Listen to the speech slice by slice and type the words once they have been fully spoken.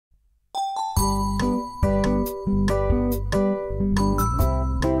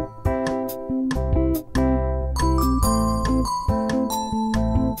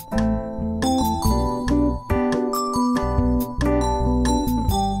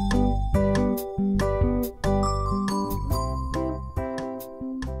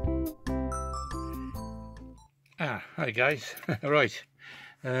Hi guys. Right,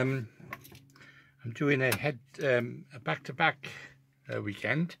 I'm doing a back-to-back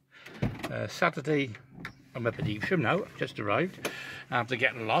weekend. Saturday I'm up at Evesham now. I've just arrived after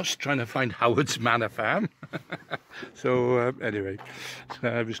getting lost trying to find Howard's Manor Farm. So anyway,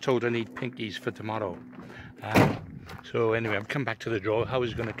 I was told I need pinkies for tomorrow. So anyway, I've come back to the draw.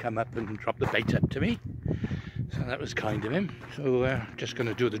 Howard's going to come up and drop the bait up to me. So that was kind of him. So just going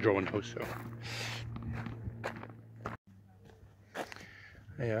to do the draw now. So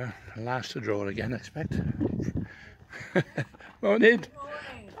yeah, last to draw again, I expect. Morning.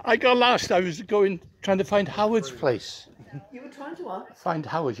 I got lost. I was trying to find Howard's place. You were trying to what? Find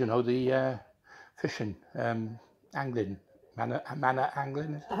Howard, you know, the fishing, angling, manor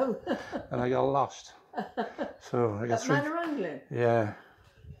angling. Oh. And I got lost. So I got manor angling? Yeah.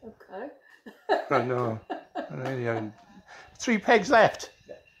 Okay. I know. And then, 3 pegs left.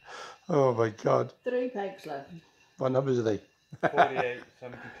 Oh my God. 3 pegs left. What numbers are they? 48,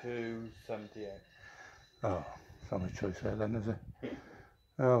 72, 78. Oh, so much choice there then, is it?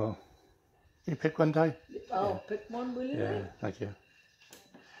 Oh, well. Can you pick one, Di? Oh, yeah. Pick one, will you? Yeah, thank you.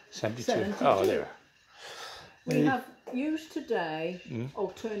 72. 72. Oh, there. We have used today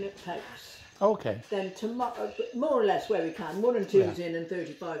alternate pegs. Okay. Then tomorrow, more or less where we can. 1 and 2's in and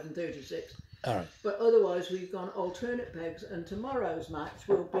 35 and 36. All right. But otherwise we've gone alternate pegs, and tomorrow's match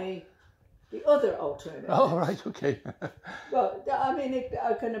will be the other alternate. Oh, right, okay. Well, I mean,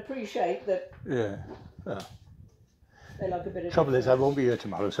 I can appreciate that. Yeah. Well, they like a bit of trouble is, I won't be here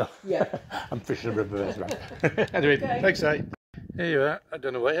tomorrow, so yeah. I'm fishing the river as well. Anyway, okay. Thanks, I. Here you are. I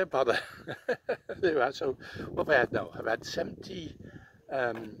don't know why I bother. There you are. So, what have I had now? I've had 70,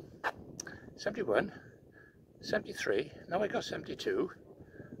 71, 73. Now I got 72,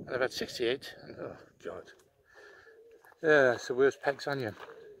 and I've had 68. And oh God, yeah, it's the worst pegs on you.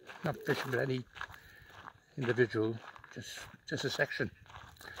 Not fishing with any individual, just a section.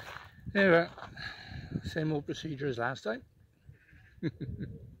 There you are. Same old procedure as last time.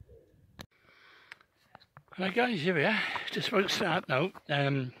 Right guys, here we are. Just about to start now.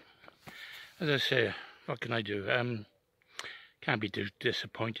 As I say, what can I do? Can't be too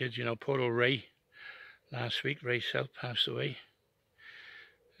disappointed. You know, poor old Ray. Last week, Ray Self passed away.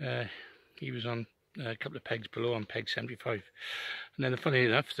 He was on a couple of pegs below on peg 75. And then, funny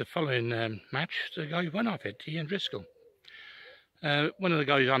enough, the following match, the guy won off it, Ian Driscoll. One of the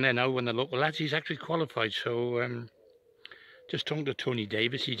guys on there now, one of the local lads, he's actually qualified. So, just talking to Tony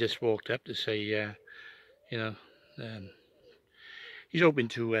Davis, he just walked up to say, you know, he's hoping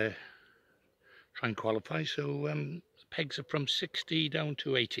to try and qualify. So, the pegs are from 60 down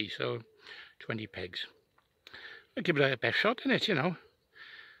to 80, so 20 pegs. I'll give it a best shot in it, you know.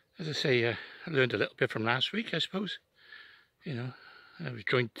 As I say, I learned a little bit from last week, I suppose. You know, I was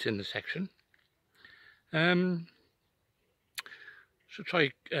joint in the section. So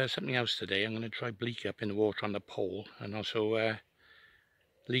try something else today. I'm going to try bleak up in the water on the pole, and also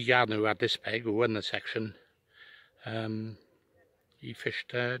Lee Gardner, who had this peg, who won the section, he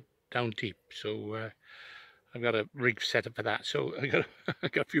fished down deep. So I've got a rig set up for that. So I got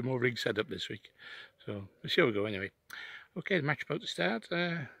a few more rigs set up this week. So we'll see how we go anyway. Okay, the match about to start.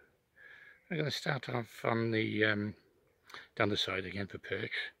 I'm going to start off on the down the side again for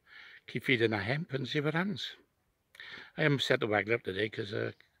perch. Keep feeding that hemp and see what happens. I haven't set the waggler up today because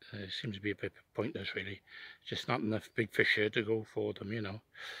it seems to be a bit pointless really. Just not enough big fish here to go for them, you know.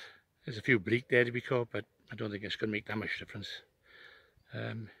 There's a few bleak there to be caught, but I don't think it's going to make that much difference. If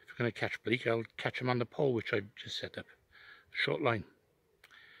we're going to catch bleak, I'll catch them on the pole, which I've just set up. Short line.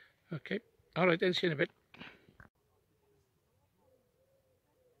 Okay, alright then, see you in a bit.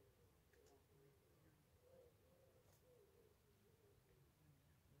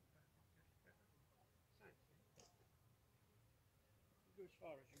 As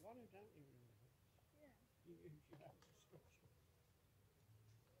far as you want it, don't you? Yeah. You should have discretion.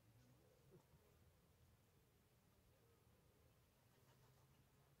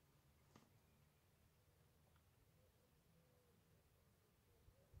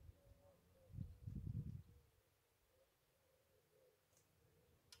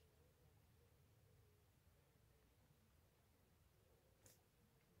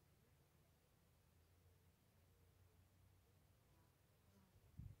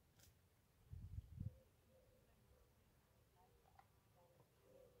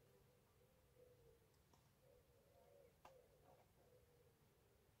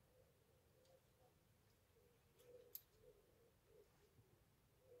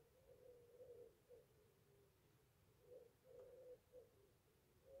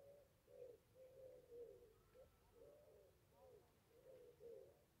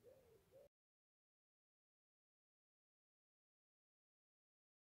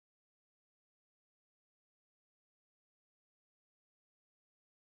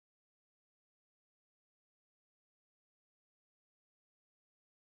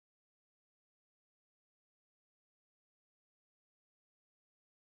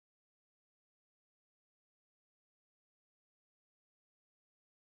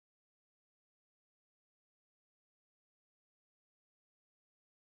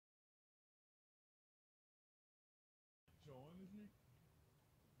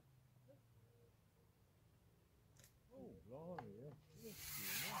 Oh, yeah.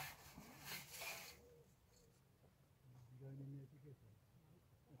 Going in there to get them.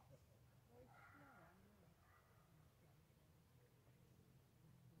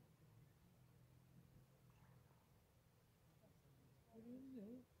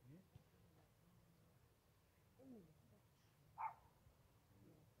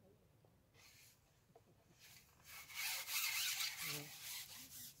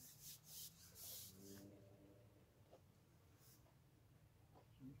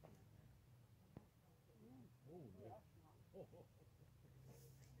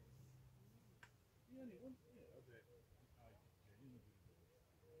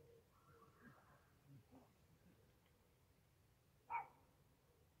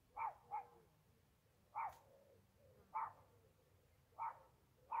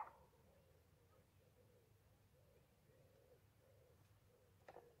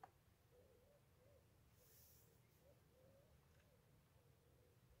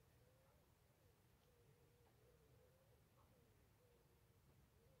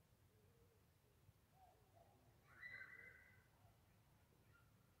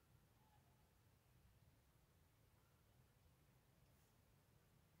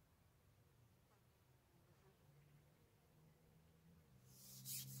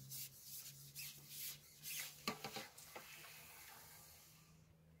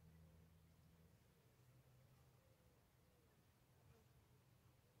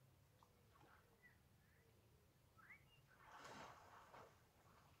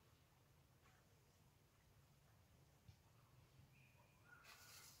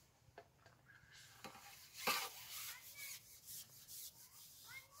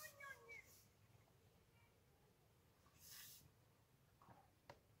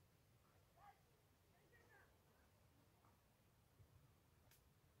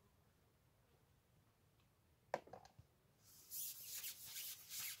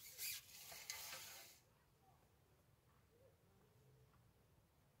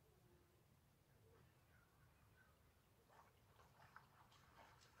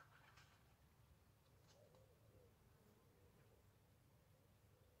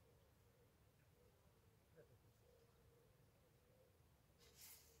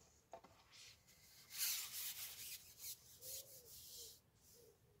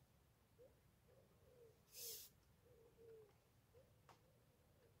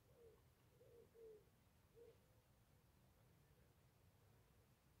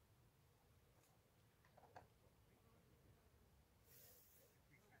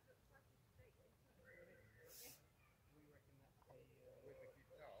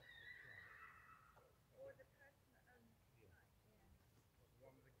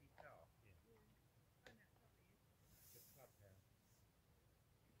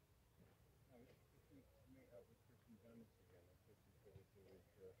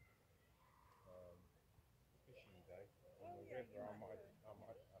 Fishing day on the river, I might have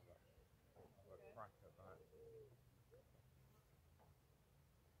a crack at that.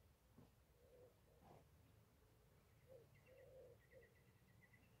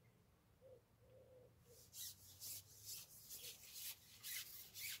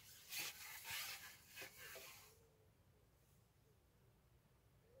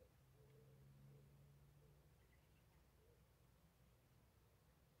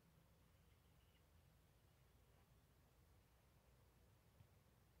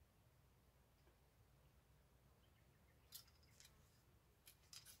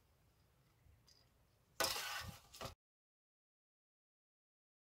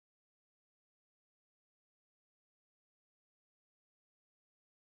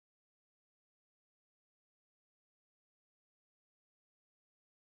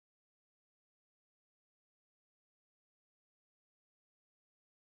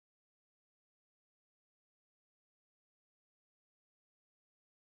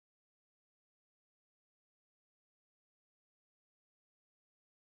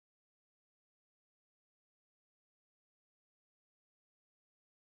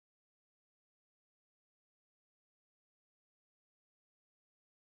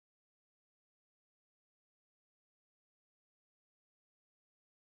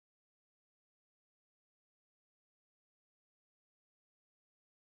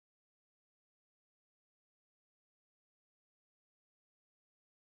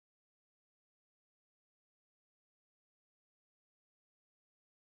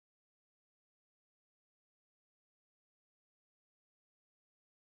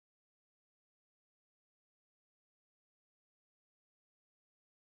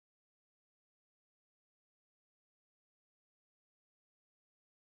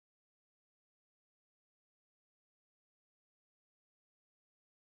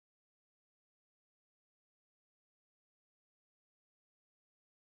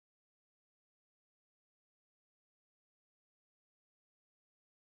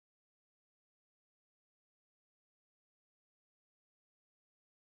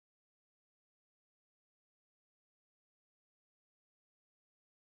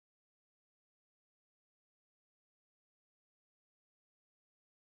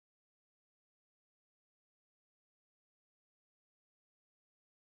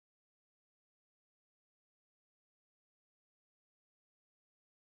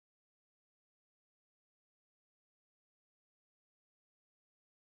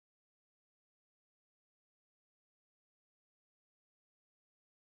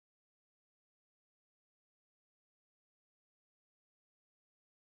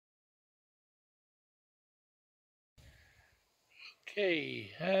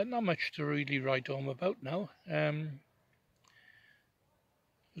 Okay, not much to really write home about now. As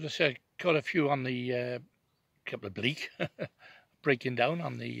I said, got a few on the couple of bleak breaking down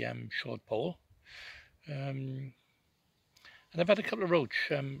on the short pole, and I've had a couple of roach,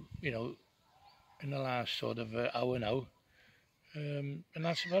 you know, in the last sort of hour now, and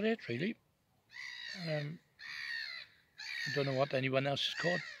that's about it really. I don't know what anyone else has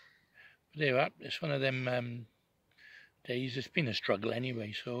caught, but there you are. It's one of them days. It's been a struggle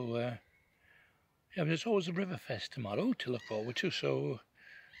anyway, so yeah, but there's always a Riverfest tomorrow to look forward to, so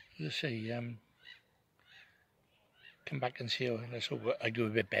as I say, come back and see how I do a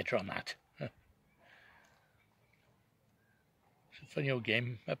bit better on that. It's a funny old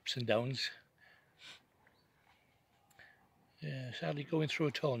game, ups and downs. Yeah, sadly going through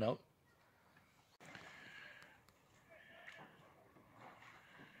it all now.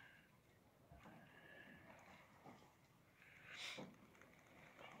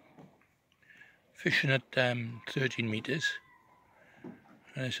 Fishing at 13 metres,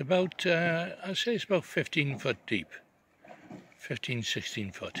 and it's about, I'd say it's about 15 foot deep, 15,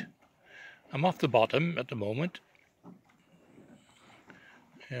 16 foot. I'm off the bottom at the moment.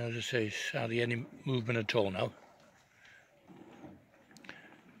 Yeah, as I say, hardly any movement at all now.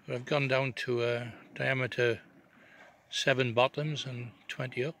 But I've gone down to a diameter 7 bottoms and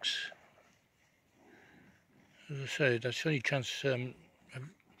 20 hooks. As I say, that's the only chance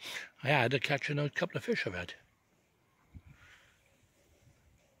I had to catch another couple of fish I've had.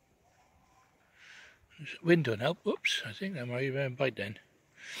 There's a window now. Oops, I think that might bite then.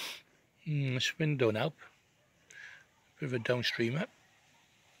 This window now. Bit of a downstreamer.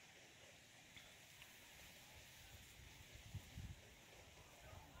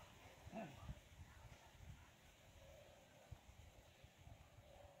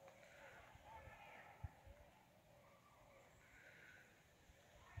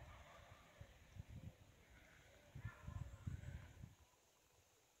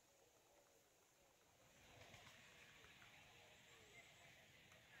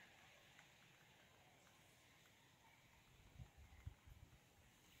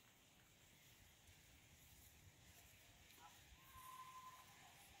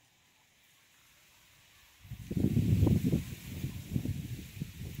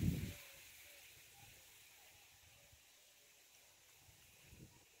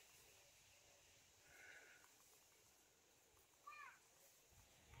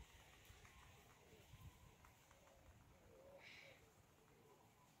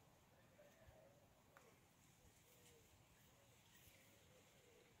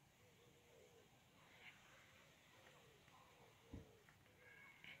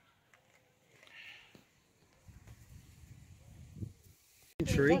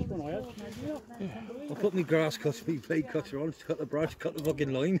 Tree. I put my grass cutter, my blade cutter on, cut the brush, cut the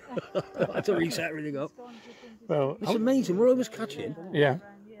fucking line. I had to reset everything up. Well, It's amazing. Where I was catching, yeah.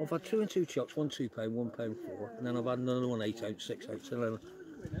 I've had 2 and 2 chucks, one £2, one £4, and then I've had another one 8 ounce, 6 ounce. And then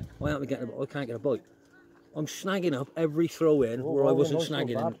I can't get a bite. I'm snagging up every throw in where I wasn't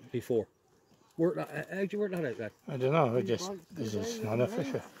snagging in before. How'd you work that out then? I don't know. This is not a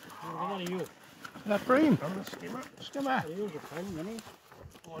fisher. That bream. Skimmer.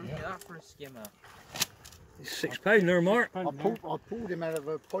 For a skimmer. It's £6 there, Mark. I pulled him out of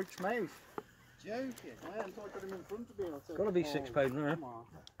a pike's mouth. Joking. I hadn't thought I got him in front of me. Got to be £6 there.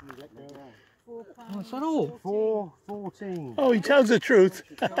 What's that all? 4.14. Oh, he tells the truth.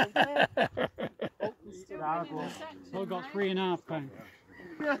 I got £3.5.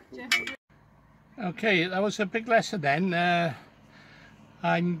 Okay, that was a big lesson then.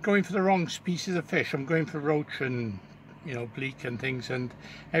 I'm going for the wrong species of fish. I'm going for roach and, you know, bleak and things, and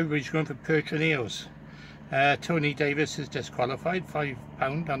everybody's going for perch and eels. Tony Davis is disqualified,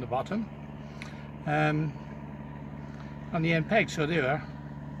 £5 on the bottom, on the end peg. So there we are.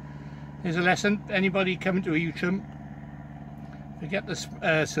 There's a lesson. Anybody coming to Evesham, forget the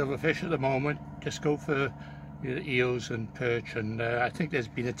silverfish at the moment. Just go for eels and perch, and I think there's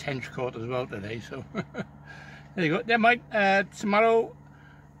been a tench caught as well today. So there you go. Never mind. Tomorrow,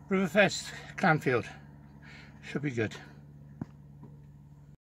 Riverfest, Clanfield. Should be good.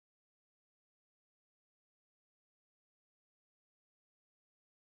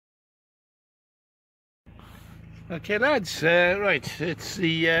 Okay lads, right, it's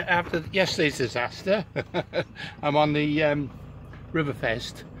the after yesterday's disaster. I'm on the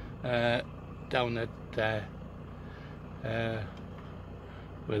Riverfest down at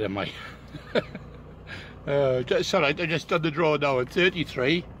where am I? Sorry, I just done the draw now at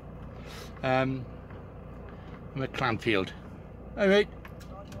 33. I'm at Clanfield. Alright,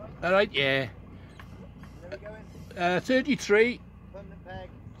 yeah. 33,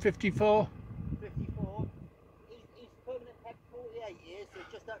 54. 54. He's permanent peg 48 years, so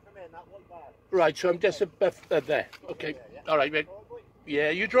just up from here, that one bar. Right, so I'm just above there. Okay. Yeah. All right, mate. Yeah,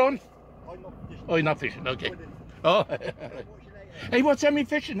 you drawn? I'm not just Oh, you're not fishing. Okay. Oh. Hey, what time are you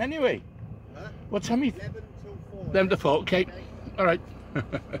fishing anyway? Huh? What time are you? 11 till 4. 11 to 4. Okay. All right.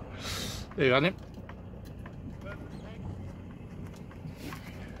 There you are, then.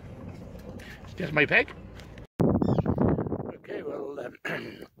 There's my peg. Okay, well, I've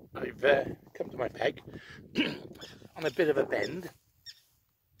come to my peg on a bit of a bend.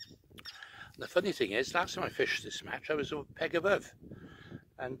 The funny thing is, last time I fished this match, I was a peg above,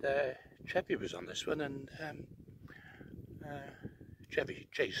 and Chevy was on this one, and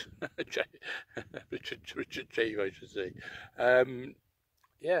Chase, Richard Chase, I should say.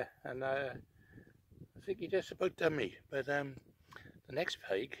 Yeah, and I think he just about done me, but the next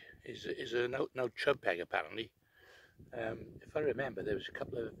peg is a no chub peg apparently. If I remember, there was a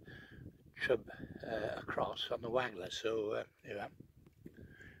couple of chub across on the waggler, so yeah,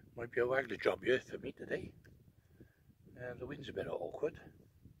 might be a waggler job here for me today. The wind's a bit awkward.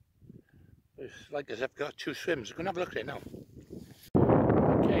 It's like as I've got 2 swims. I'm going to have a look at it now.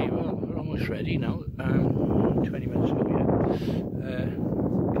 Okay, well, we're almost ready now. 20 minutes ago, yeah. A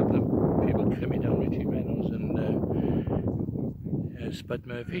couple of people coming down, Richie Reynolds and Spud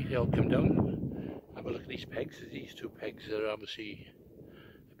Murphy. They all come down. Have a look at these pegs. These 2 pegs are obviously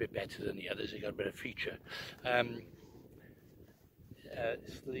a bit better than the others. They got a bit of feature.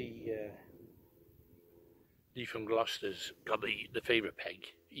 It's Lee from Gloucester's got the favourite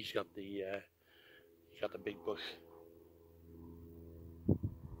peg. He's got the big bush.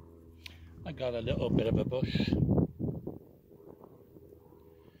 I got a little bit of a bush,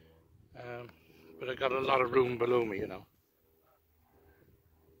 but I got a lot of room below me, you know.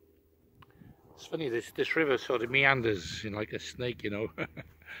 It's funny, this river sort of meanders in like a snake, you know,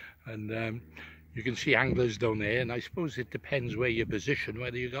 and you can see anglers down there, and I suppose it depends where you're positioned,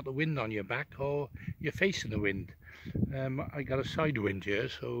 whether you got the wind on your back or you're facing the wind. I got a side wind here,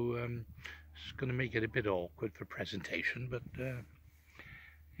 so it's going to make it a bit awkward for presentation, but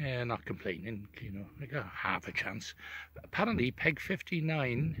yeah, not complaining, you know, I got half a chance. But apparently peg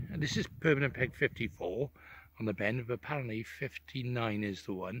 59, and this is permanent peg 54 on the bend, but apparently 59 is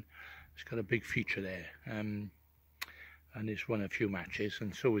the one. It's got a big feature there, and it's won a few matches,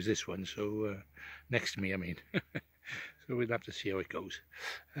 and so is this one, so next to me, I mean. So we'll have to see how it goes.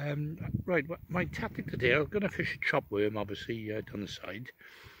 Right, my tactic today, I'm going to fish a chop worm, obviously, down the side.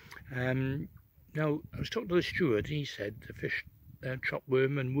 Now, I was talking to the steward, and he said to fish chop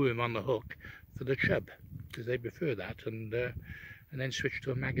worm and worm on the hook for the chub, because they prefer that, and then switch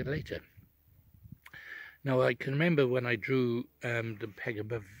to a maggot later. Now, I can remember when I drew the peg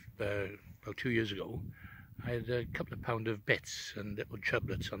above about 2 years ago, I had a couple of pound of bits and little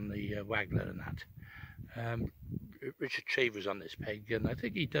chublets on the waggler and that. Richard Chave was on this peg, and I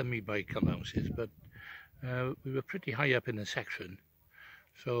think he'd done me by allowances, but we were pretty high up in the section,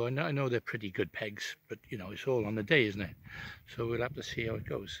 so I know they're pretty good pegs, but you know, it's all on the day, isn't it? So we'll have to see how it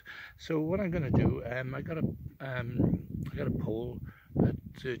goes. So what I'm going to do, I got a pole at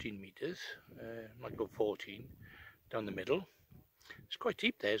 13 meters, might go 14 down the middle. It's quite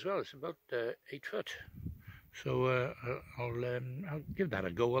deep there as well. It's about 8 foot. So I'll give that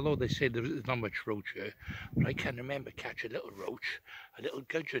a go, although they say there's not much roach here, but I can remember catch a little roach, a little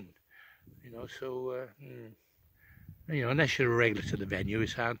gudgeon, you know, so you know, unless you're a regular to the venue,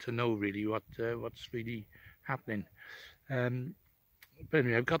 it's hard to know really what's really happening. But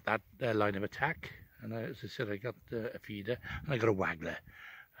anyway, I've got that line of attack, and as I said, I got a feeder, and I got a waggler.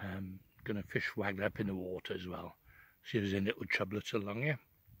 Gonna fish waggler up in the water as well. See if there's any little chublets along here.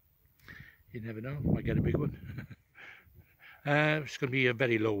 You never know, might get a big one. It's going to be a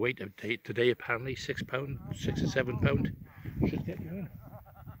very low weight today, apparently, 6 pound, 6 or 7 pound. Should get going.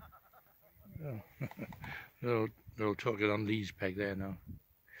 Oh. they're all talking on Lee's peg there now.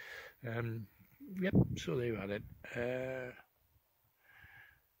 Yep, so there you are then.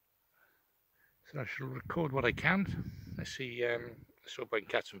 So I shall record what I can. Let's see, let's hope I can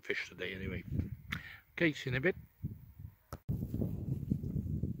catch some fish today anyway. Okay, see you in a bit.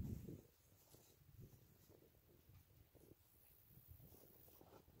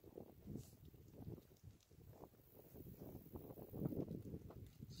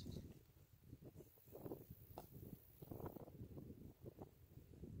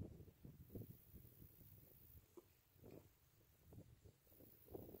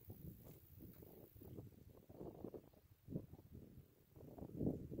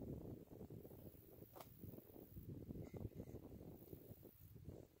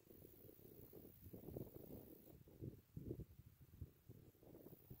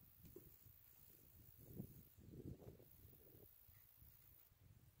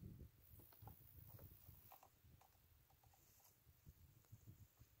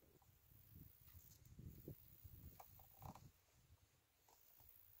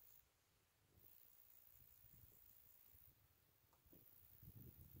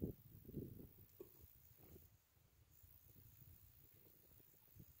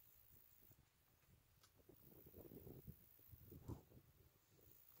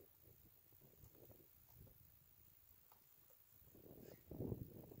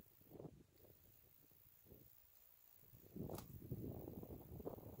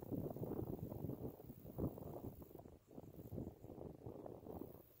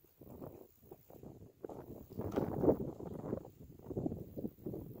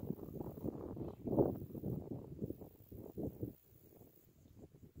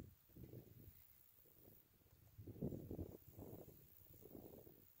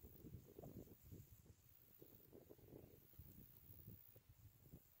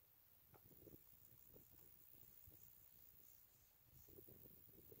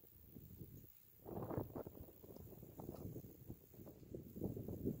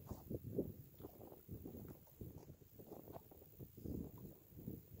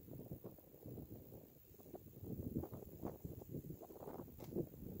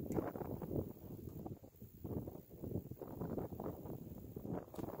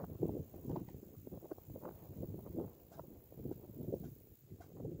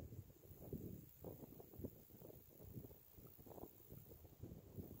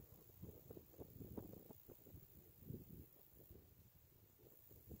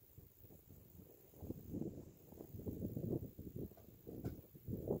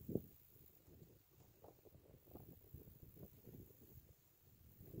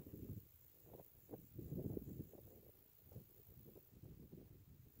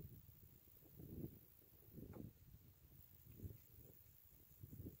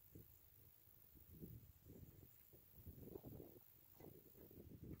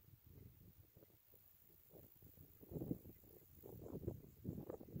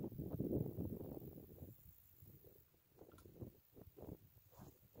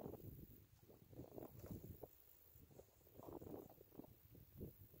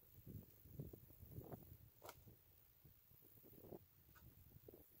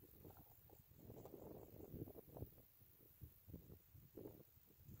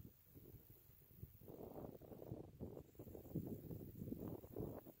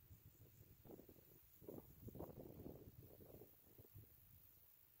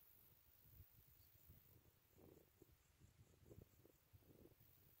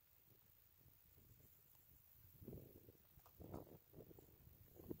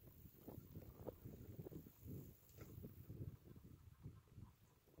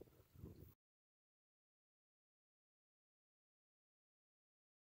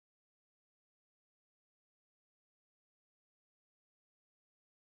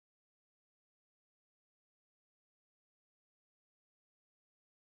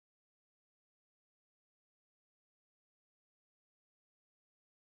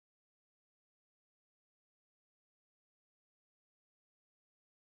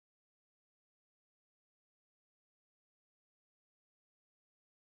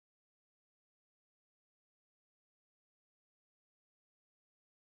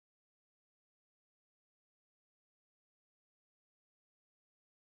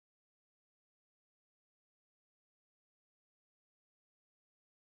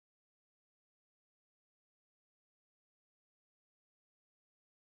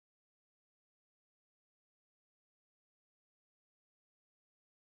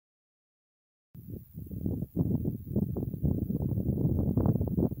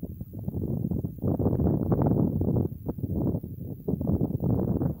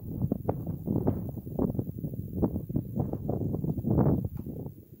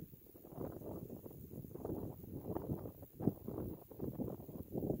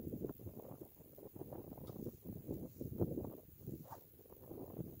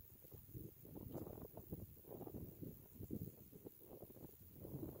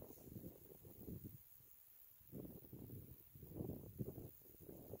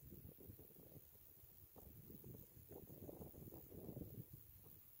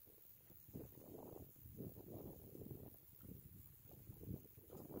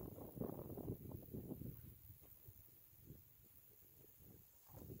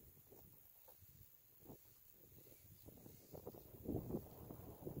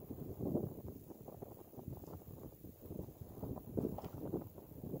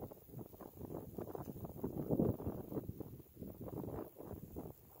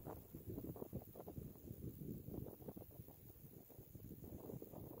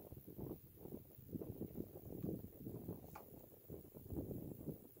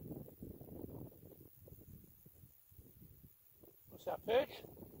 that perch?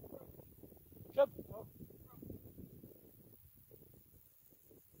 Chub.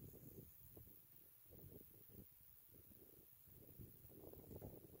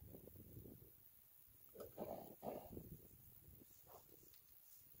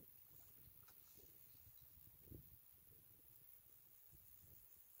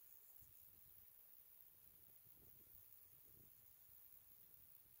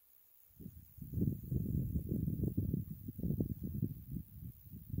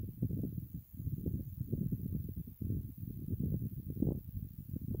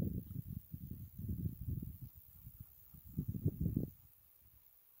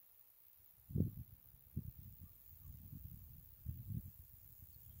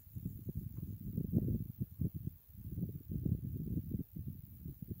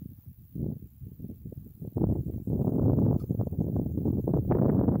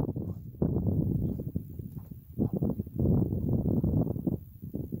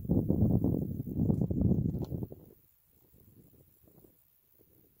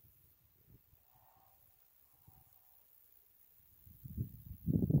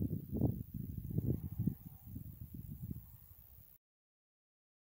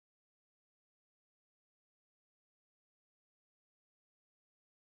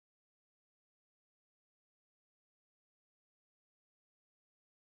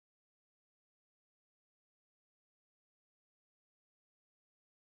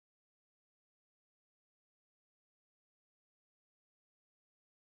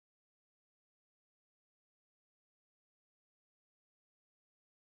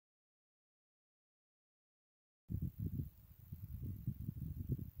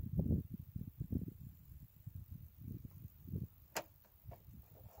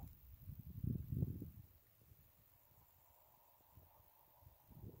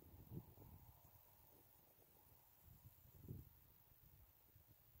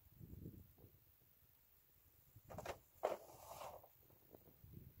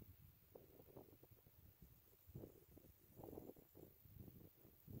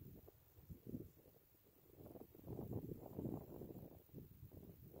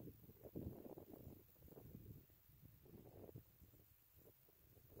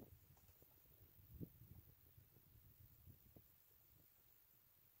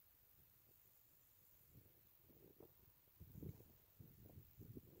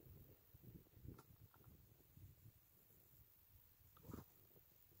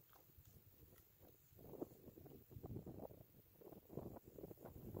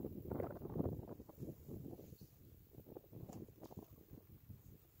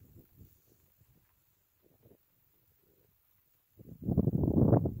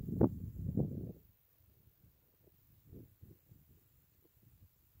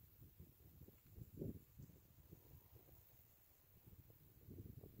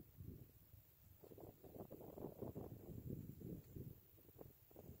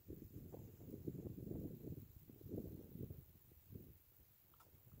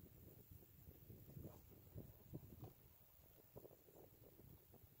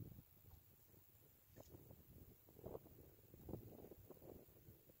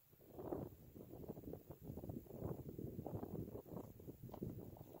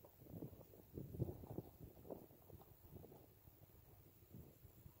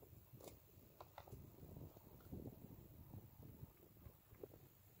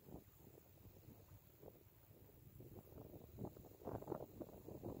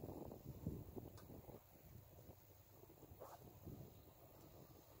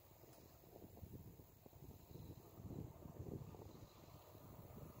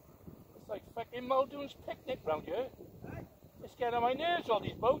 Like fucking Muldoon's picnic round here. It's getting on my nerves, all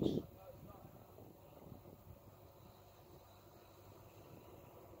these boats.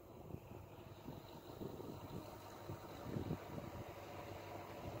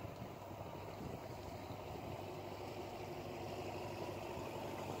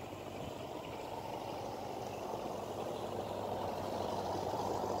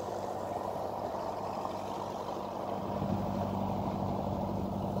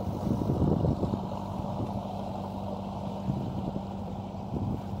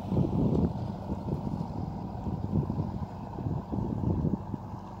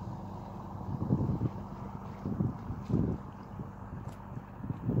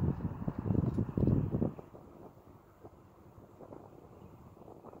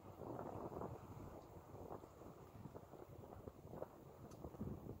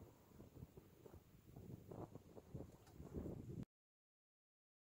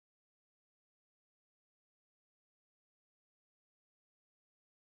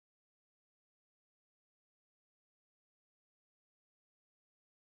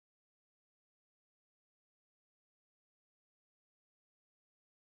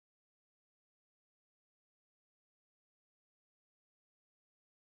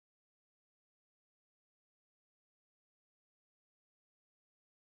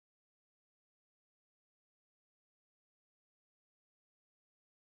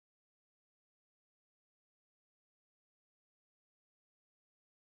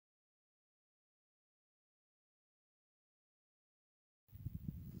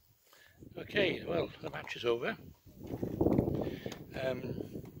 Okay, well, the match is over.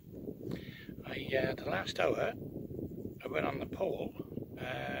 The last hour I went on the pole,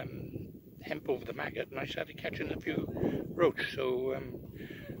 hemp over the maggot, and I started catching a few roach. So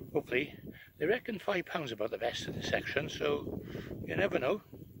hopefully, they reckon £5 about the best of the section. So you never know.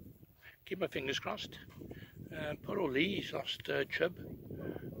 Keep my fingers crossed. Poor old Lee, he's lost chub,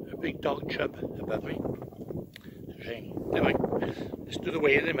 a big dog chub above me. It's a shame. Anyway, let's do the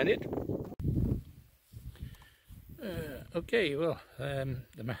weigh in a minute. Okay, well,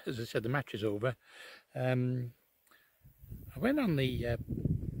 as I said, the match is over. I went on the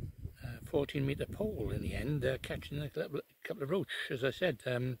 14-metre pole in the end, catching a couple of roach. As I said,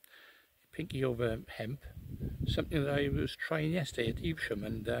 pinky over hemp, something that I was trying yesterday at Evesham,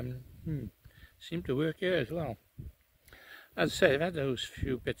 and seemed to work here as well. As I said, I've had those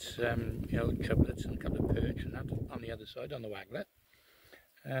few bits, you know, chublets and a couple of perch and that on the other side, on the wagglet.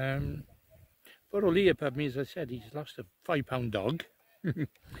 For Lee above me, as I said, he's lost a £5 dog, and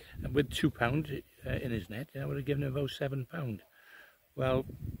with £2 in his net, I would have given him about £7. Well,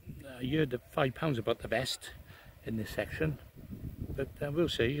 I heard that £5 about the best in this section, but we'll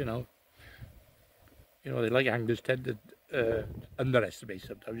see. You know, they like anglers tend to underestimate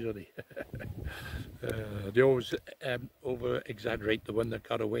sometimes, don't they? They always over-exaggerate the one that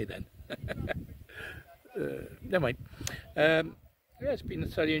got away then. Never mind. Yeah, it's been a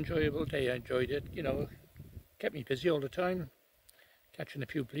thoroughly enjoyable day. I enjoyed it, you know, kept me busy all the time, catching a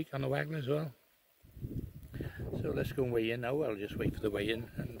few bleak on the wagon as well. So let's go and weigh in now. I'll just wait for the weigh in,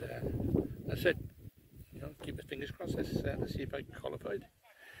 and that's it. You know, keep my fingers crossed. Let's see if I qualified.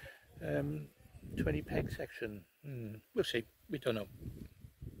 20 peg section. We'll see. We don't know.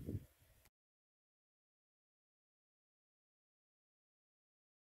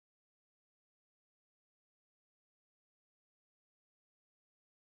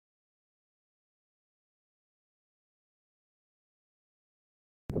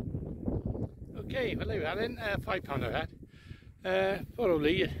 Okay, well there we are then, £5 I've had. Poor old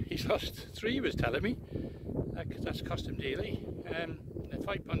Lee, he's lost 3, he was telling me, because that's cost him dearly. They're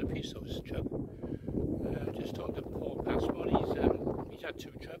 £5 a piece, those chub. Just talked to Paul Passmore, he's had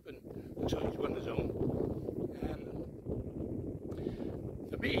 2 chub, and looks like he's won his own.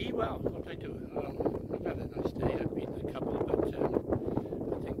 For me, well, what did I do? I've had a nice day, I've beaten a couple, but I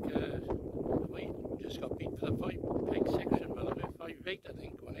think I just got beat for the 5 peg section, well, I went 5.8 I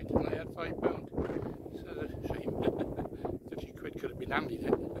think on it, and I had £5. So shame. 50 quid could have been handy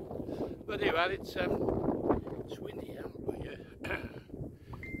then. But anyway, it's windy out by here.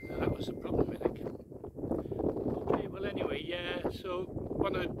 That was the problem, I think. Okay, well anyway, yeah, so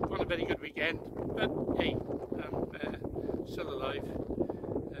one a very good weekend, but hey, I'm still alive.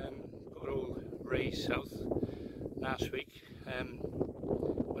 Poor old Ray South last week,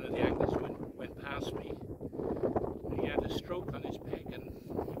 one of the anglers went past me. He had a stroke on his peg and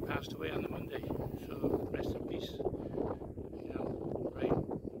he passed away on the Monday, so rest in peace. You know, Ray,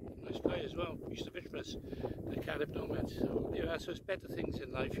 nice guy as well, used to fish for us, the Carib Nomads. So yeah, so it's better things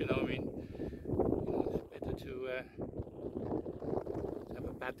in life, you know what I mean. You know, it's better to have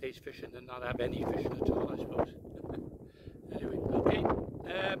a bad day's fishing than not have any fishing at all, I suppose. Anyway, okay,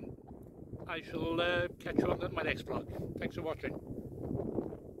 I shall catch you on my next vlog. Thanks for watching.